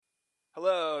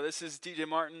Hello, this is DJ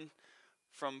Martin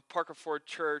from Parker Ford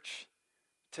Church.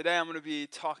 Today I'm going to be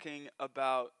talking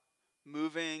about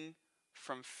moving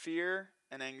from fear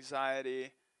and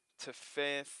anxiety to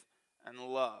faith and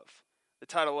love. The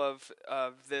title of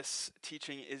this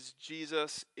teaching is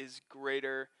Jesus is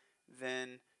Greater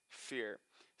Than Fear.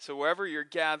 So wherever you're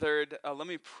gathered, let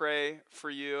me pray for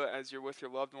you as you're with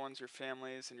your loved ones, your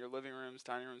families, in your living rooms,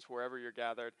 dining rooms, wherever you're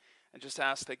gathered, and just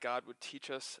ask that God would teach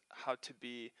us how to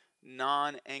be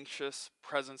non-anxious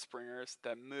presence bringers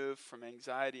that move from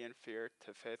anxiety and fear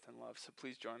to faith and love. So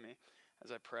please join me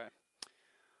as I pray.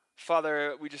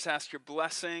 Father, we just ask your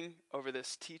blessing over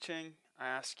this teaching. I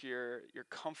ask your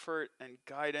comfort and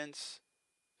guidance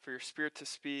for your Spirit to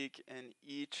speak in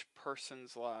each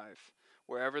person's life,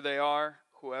 wherever they are,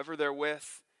 whoever they're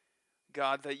with.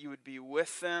 God, that you would be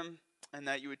with them and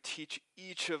that you would teach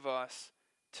each of us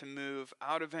to move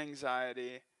out of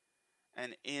anxiety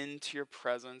and into your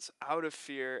presence, out of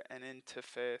fear and into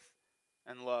faith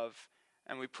and love.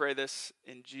 And we pray this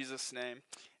in Jesus' name.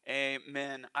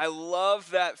 Amen. I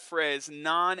love that phrase,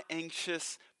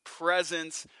 non-anxious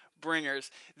presence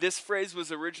bringers. This phrase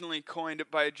was originally coined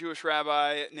by a Jewish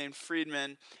rabbi named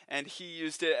Friedman, and he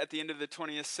used it at the end of the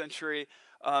 20th century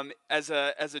as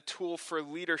a tool for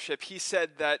leadership. He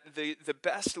said that the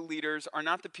best leaders are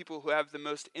not the people who have the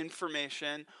most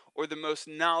information or the most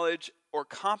knowledge or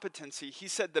competency. He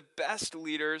said the best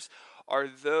leaders are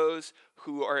those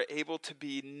who are able to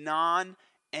be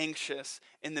non-anxious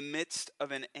in the midst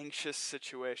of an anxious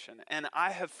situation. And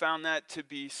I have found that to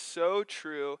be so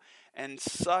true and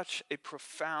such a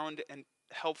profound and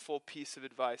helpful piece of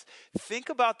advice. Think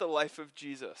about the life of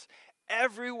Jesus.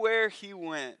 Everywhere he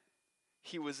went,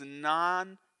 he was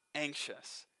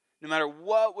non-anxious. No matter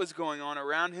what was going on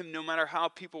around him, no matter how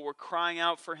people were crying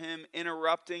out for him,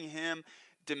 interrupting him,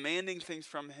 demanding things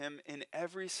from him, in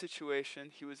every situation,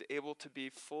 he was able to be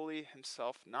fully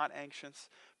himself, not anxious,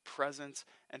 present,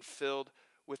 and filled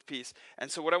with peace. And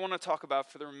so what I want to talk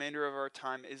about for the remainder of our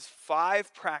time is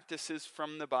 5 practices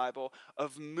from the Bible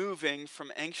of moving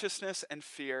from anxiousness and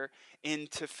fear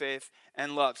into faith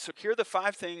and love. So here are the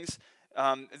 5 things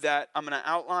that I'm going to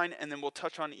outline, and then we'll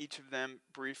touch on each of them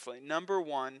briefly. Number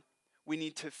 1, we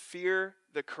need to fear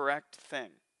the correct thing.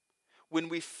 When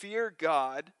we fear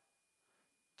God,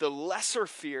 the lesser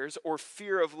fears or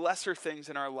fear of lesser things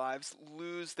in our lives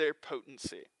lose their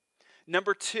potency.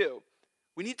 Number 2,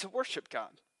 we need to worship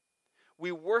God.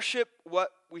 We worship what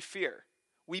we fear.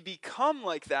 We become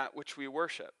like that which we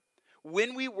worship.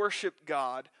 When we worship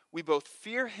God, we both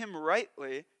fear him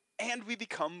rightly and we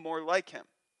become more like him.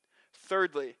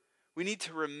 Thirdly, we need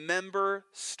to remember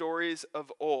stories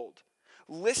of old.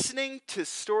 Listening to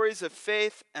stories of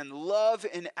faith and love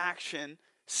in action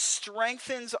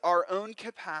strengthens our own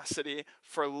capacity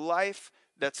for life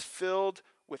that's filled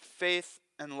with faith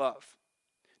and love.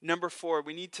 Number 4,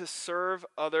 we need to serve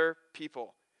other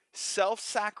people.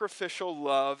 Self-sacrificial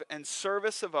love and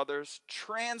service of others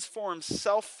transforms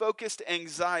self-focused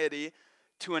anxiety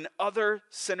to an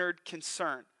other-centered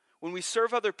concern. When we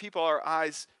serve other people, our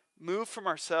eyes move from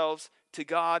ourselves to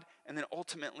God and then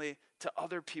ultimately to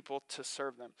other people to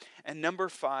serve them. And number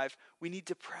 5, we need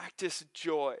to practice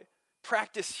joy,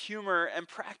 practice humor, and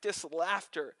practice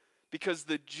laughter, because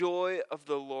the joy of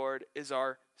the Lord is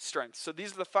our strength. So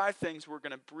these are the 5 things we're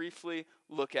going to briefly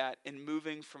look at in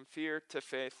moving from fear to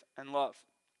faith and love.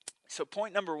 So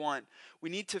point number 1,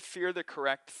 we need to fear the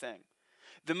correct thing.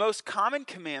 The most common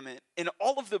commandment in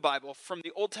all of the Bible, from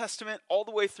the Old Testament all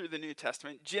the way through the New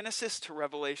Testament, Genesis to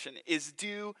Revelation, is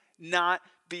do not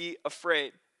be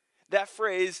afraid. That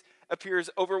phrase appears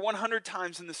over 100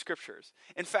 times in the scriptures.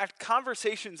 In fact,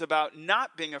 conversations about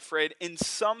not being afraid in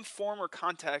some form or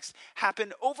context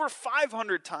happen over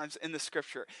 500 times in the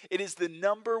scripture. It is the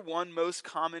number 1 most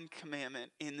common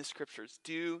commandment in the scriptures.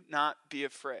 Do not be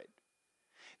afraid.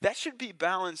 That should be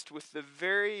balanced with the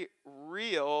very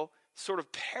real sort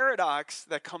of paradox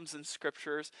that comes in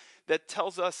scriptures that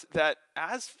tells us that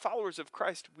as followers of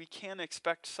Christ, we can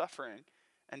expect suffering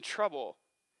and trouble.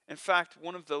 In fact,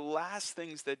 one of the last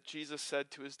things that Jesus said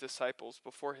to his disciples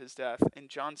before his death in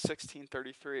John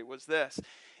 16:33 was this: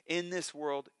 in this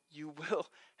world you will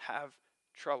have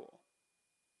trouble.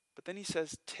 But then he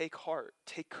says, take heart,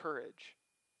 take courage,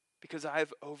 because I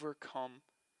have overcome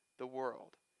the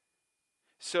world.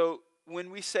 So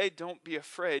when we say don't be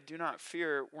afraid, do not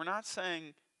fear, we're not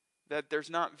saying that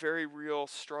there's not very real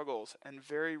struggles and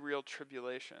very real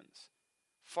tribulations.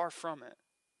 Far from it.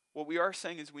 What we are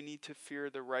saying is we need to fear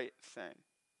the right thing.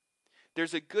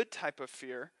 There's a good type of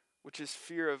fear, which is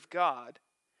fear of God,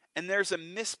 and there's a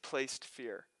misplaced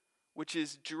fear, which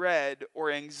is dread or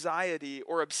anxiety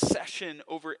or obsession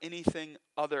over anything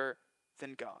other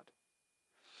than God.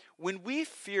 When we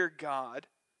fear God,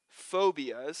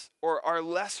 phobias, or our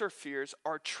lesser fears,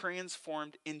 are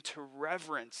transformed into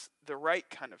reverence, the right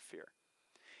kind of fear.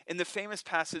 In the famous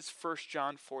passage, 1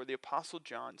 John 4, the Apostle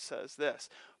John says this: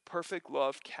 perfect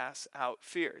love casts out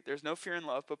fear. There's no fear in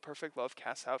love, but perfect love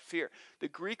casts out fear. The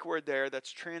Greek word there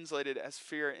that's translated as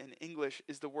fear in English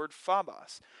is the word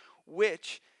phobos,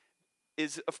 which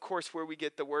is, of course, where we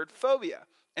get the word phobia.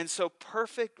 And so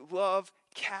perfect love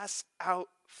casts out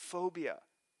phobia.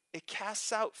 It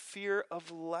casts out fear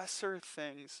of lesser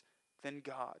things than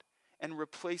God and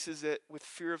replaces it with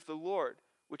fear of the Lord,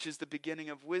 which is the beginning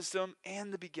of wisdom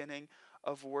and the beginning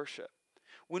of worship.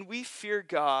 When we fear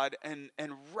God and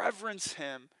reverence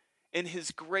him in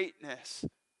his greatness,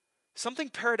 something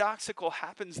paradoxical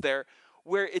happens there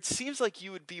where it seems like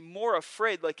you would be more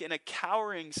afraid, like in a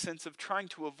cowering sense of trying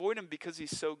to avoid him because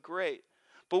he's so great.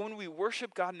 But when we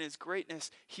worship God in his greatness,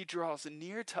 he draws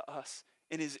near to us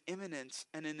in his immanence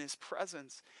and in his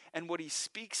presence. And what he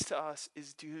speaks to us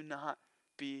is, do not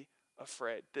be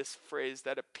afraid. This phrase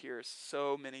that appears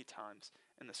so many times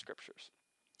in the scriptures.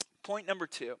 Point number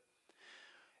 2.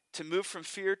 To move from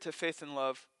fear to faith and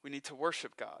love, we need to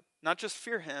worship God. Not just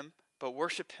fear him, but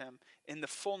worship him in the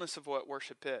fullness of what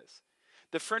worship is.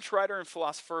 The French writer and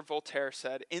philosopher Voltaire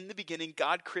said, "In the beginning,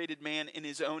 God created man in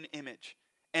his own image,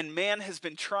 and man has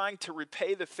been trying to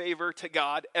repay the favor to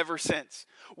God ever since."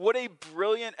 What a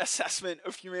brilliant assessment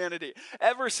of humanity.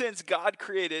 Ever since God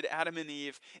created Adam and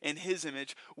Eve in his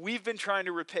image, we've been trying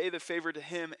to repay the favor to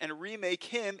him and remake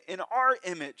him in our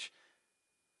image.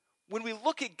 When we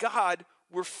look at God,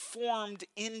 we're formed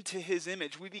into his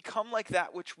image. We become like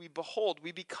that which we behold.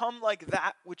 We become like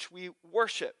that which we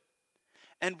worship.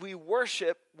 And we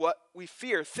worship what we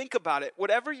fear. Think about it.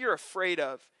 Whatever you're afraid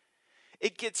of,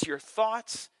 it gets your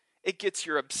thoughts, it gets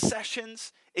your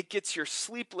obsessions, it gets your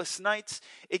sleepless nights,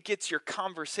 it gets your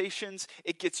conversations,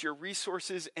 it gets your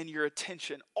resources and your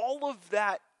attention. All of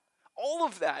that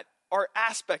are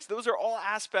aspects. Those are all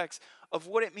aspects of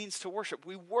what it means to worship.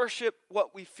 We worship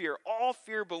what we fear. All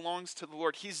fear belongs to the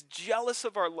Lord. He's jealous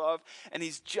of our love and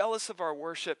he's jealous of our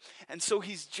worship, and so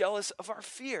he's jealous of our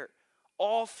fear.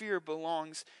 All fear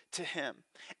belongs to him.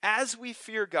 As we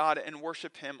fear God and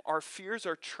worship him, our fears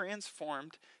are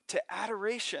transformed to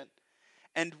adoration,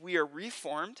 and we are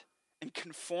reformed and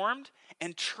conformed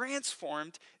and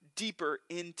transformed deeper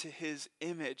into his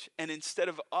image. And instead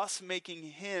of us making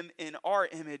him in our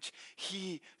image,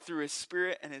 he, through his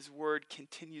Spirit and his word,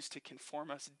 continues to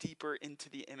conform us deeper into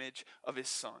the image of his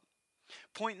Son.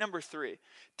 Point number 3,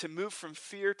 to move from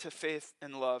fear to faith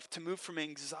and love, to move from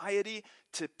anxiety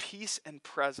to peace and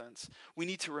presence, we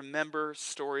need to remember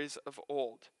stories of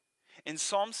old. In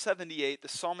Psalm 78, the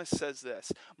psalmist says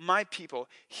this: "My people,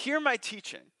 hear my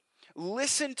teaching.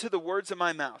 Listen to the words of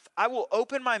my mouth. I will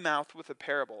open my mouth with a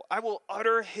parable. I will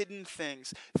utter hidden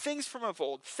things, things from of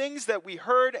old, things that we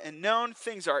heard and known,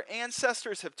 things our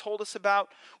ancestors have told us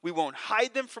about. We won't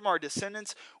hide them from our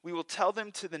descendants. We will tell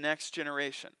them to the next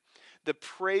generation. The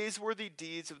praiseworthy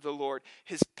deeds of the Lord,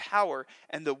 his power,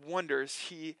 and the wonders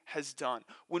he has done."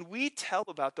 When we tell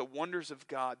about the wonders of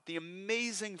God, the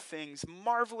amazing things,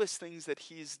 marvelous things that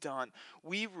he's done,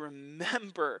 we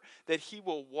remember that he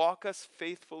will walk us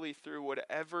faithfully through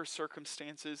whatever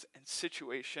circumstances and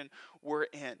situation we're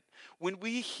in. When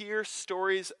we hear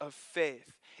stories of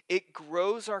faith, it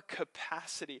grows our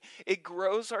capacity, it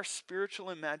grows our spiritual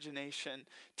imagination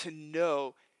to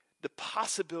know the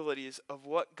possibilities of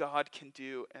what God can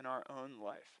do in our own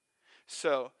life.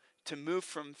 So, to move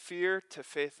from fear to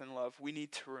faith and love, we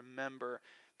need to remember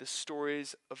the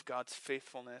stories of God's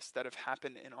faithfulness that have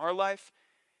happened in our life,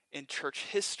 in church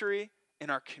history, in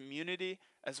our community,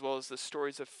 as well as the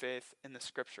stories of faith in the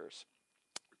scriptures.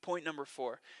 Point number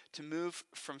 4, to move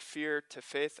from fear to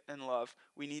faith and love,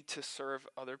 we need to serve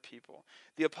other people.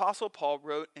 The Apostle Paul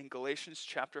wrote in Galatians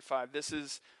chapter 5, this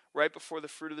is right before the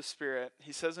fruit of the Spirit.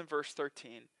 He says in verse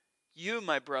 13, "You,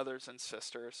 my brothers and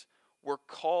sisters, were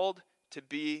called to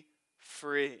be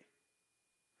free.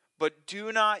 But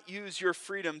do not use your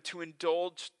freedom to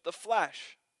indulge the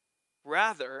flesh.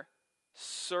 Rather,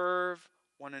 serve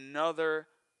one another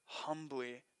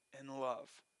humbly in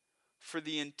love. For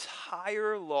the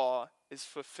entire law is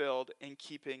fulfilled in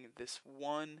keeping this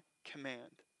one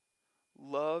command: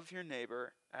 love your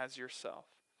neighbor as yourself."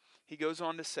 He goes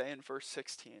on to say in verse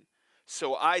 16,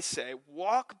 "So I say,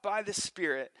 walk by the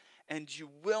Spirit, and you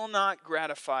will not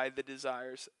gratify the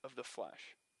desires of the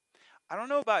flesh." I don't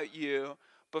know about you,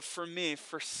 but for me,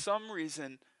 for some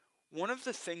reason, one of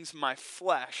the things my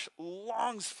flesh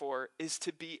longs for is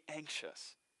to be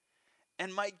anxious.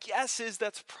 And my guess is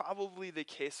that's probably the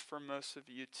case for most of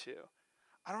you too.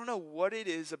 I don't know what it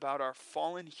is about our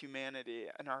fallen humanity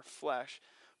and our flesh,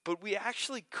 but we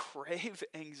actually crave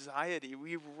anxiety.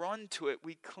 We run to it.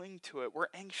 We cling to it. We're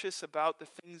anxious about the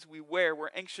things we wear. We're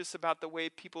anxious about the way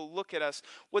people look at us,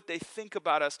 what they think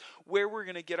about us, where we're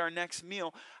going to get our next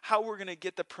meal, how we're going to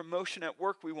get the promotion at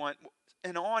work we want,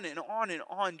 and on and on and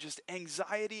on. Just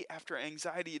anxiety after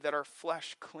anxiety that our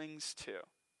flesh clings to.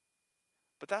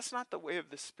 But that's not the way of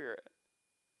the Spirit.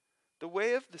 The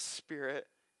way of the Spirit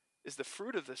is the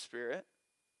fruit of the Spirit,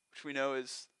 which we know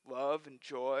is love and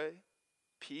joy,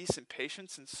 peace and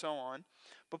patience and so on.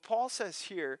 But Paul says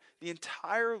here, the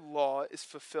entire law is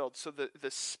fulfilled. So the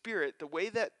Spirit, the way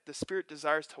that the Spirit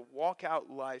desires to walk out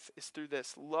life is through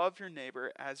this: love your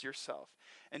neighbor as yourself.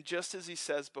 And just as he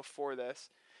says before this,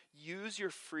 use your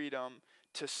freedom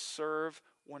to serve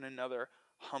one another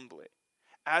humbly.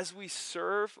 As we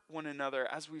serve one another,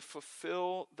 as we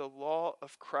fulfill the law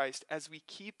of Christ, as we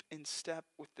keep in step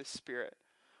with the Spirit,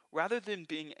 rather than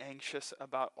being anxious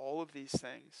about all of these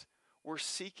things, we're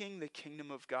seeking the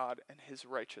kingdom of God and his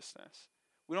righteousness.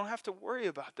 We don't have to worry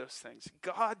about those things.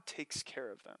 God takes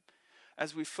care of them.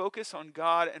 As we focus on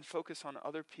God and focus on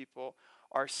other people,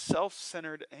 our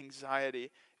self-centered anxiety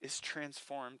is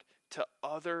transformed to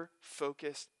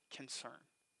other-focused concern.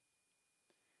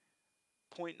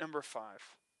 Point number 5.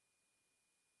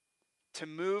 To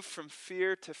move from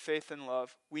fear to faith and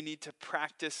love, we need to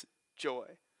practice joy.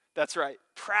 That's right.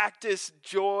 Practice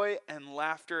joy and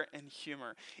laughter and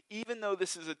humor. Even though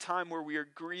this is a time where we are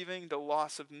grieving the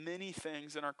loss of many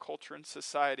things in our culture and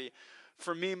society,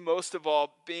 for me, most of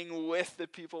all, being with the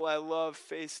people I love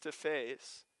face to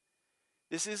face.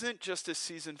 This isn't just a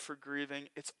season for grieving,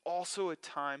 it's also a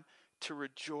time to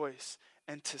rejoice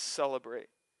and to celebrate.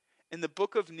 In the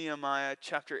book of Nehemiah,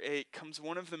 chapter 8, comes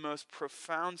one of the most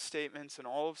profound statements in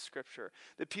all of Scripture.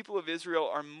 The people of Israel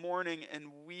are mourning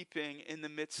and weeping in the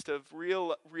midst of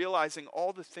realizing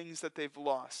all the things that they've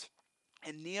lost.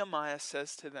 And Nehemiah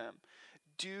says to them,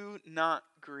 "Do not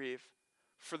grieve,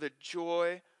 for the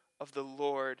joy of the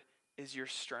Lord is your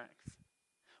strength."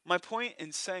 My point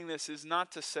in saying this is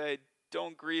not to say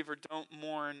don't grieve or don't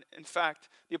mourn. In fact,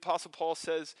 the Apostle Paul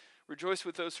says, "Rejoice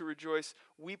with those who rejoice,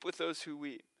 weep with those who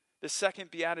weep." The second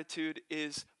beatitude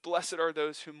is, "Blessed are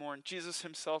those who mourn." Jesus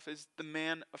himself is the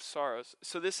man of sorrows.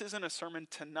 So this isn't a sermon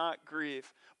to not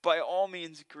grieve. By all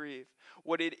means, grieve.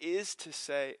 What it is to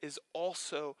say is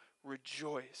also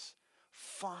rejoice.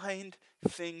 Find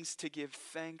things to give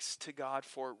thanks to God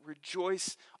for.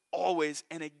 Rejoice always.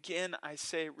 And again, I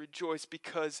say rejoice,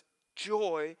 because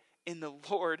joy in the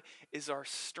Lord is our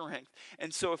strength.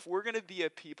 And so if we're going to be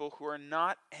a people who are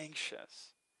not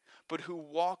anxious, but who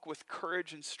walk with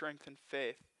courage and strength and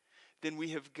faith, then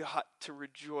we have got to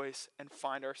rejoice and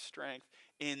find our strength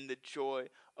in the joy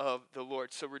of the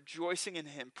Lord. So rejoicing in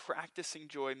him, practicing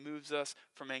joy, moves us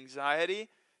from anxiety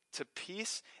to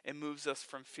peace. It moves us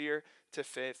from fear to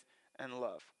faith and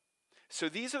love. So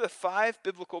these are the 5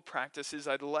 biblical practices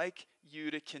I'd like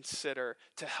you to consider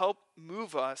to help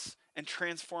move us and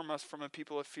transform us from a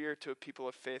people of fear to a people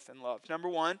of faith and love. Number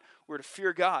 1, we're to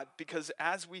fear God, because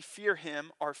as we fear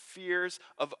him, our fears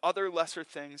of other lesser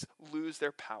things lose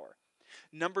their power.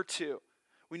 Number 2,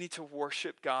 we need to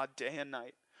worship God day and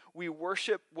night. We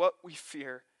worship what we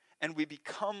fear, and we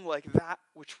become like that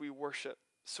which we worship.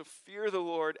 So fear the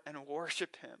Lord and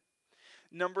worship him.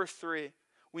 Number 3,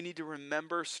 we need to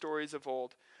remember stories of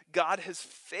old. God has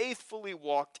faithfully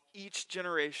walked each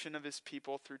generation of his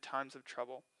people through times of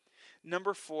trouble.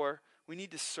 Number 4, we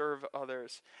need to serve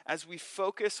others. As we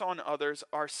focus on others,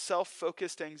 our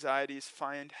self-focused anxieties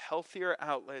find healthier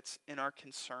outlets in our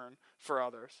concern for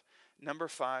others. Number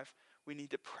 5, we need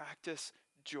to practice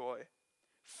joy.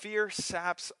 Fear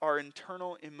saps our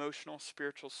internal, emotional,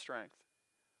 spiritual strength.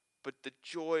 But the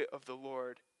joy of the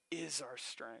Lord is our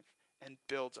strength and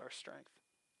builds our strength.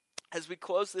 As we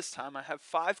close this time, I have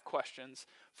 5 questions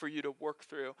for you to work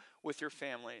through with your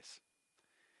families.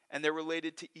 And they're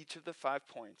related to each of the 5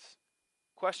 points.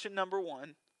 Question number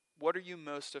 1, what are you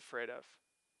most afraid of?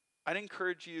 I'd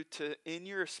encourage you to, in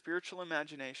your spiritual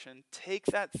imagination, take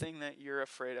that thing that you're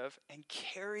afraid of and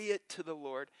carry it to the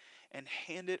Lord and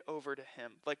hand it over to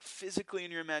him. Like physically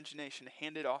in your imagination,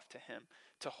 hand it off to him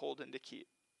to hold and to keep.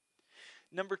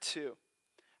 Number 2,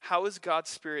 how is God's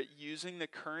Spirit using the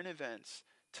current events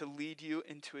to lead you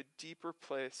into a deeper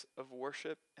place of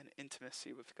worship and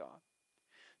intimacy with God?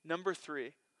 Number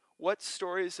 3, what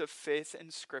stories of faith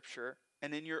in Scripture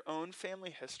and in your own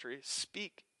family history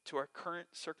speak to our current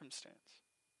circumstance?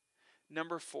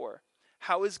 Number 4,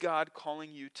 how is God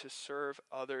calling you to serve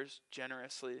others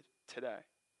generously today?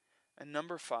 And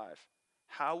number 5,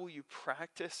 how will you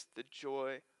practice the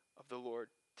joy of the Lord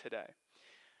today?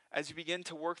 as you begin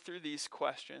to work through these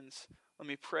questions, let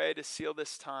me pray to seal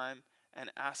this time and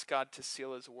ask God to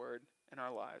seal his word in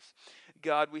our lives.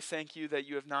 God, we thank you that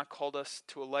you have not called us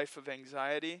to a life of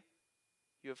anxiety.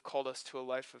 You have called us to a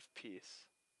life of peace.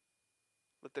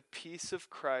 Let the peace of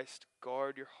Christ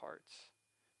guard your hearts.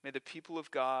 May the people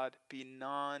of God be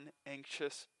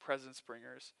non-anxious presence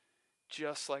bringers,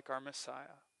 just like our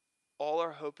Messiah. All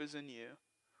our hope is in you.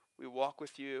 We walk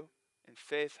with you in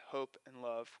faith, hope, and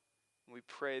love. And we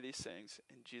pray these things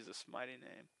in Jesus' mighty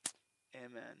name.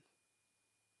 Amen.